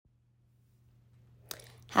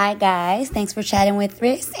Hi, guys. Thanks for chatting with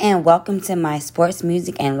Riz, and welcome to my sports,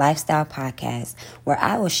 music, and lifestyle podcast, where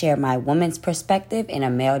I will share my woman's perspective in a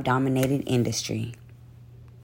male-dominated industry.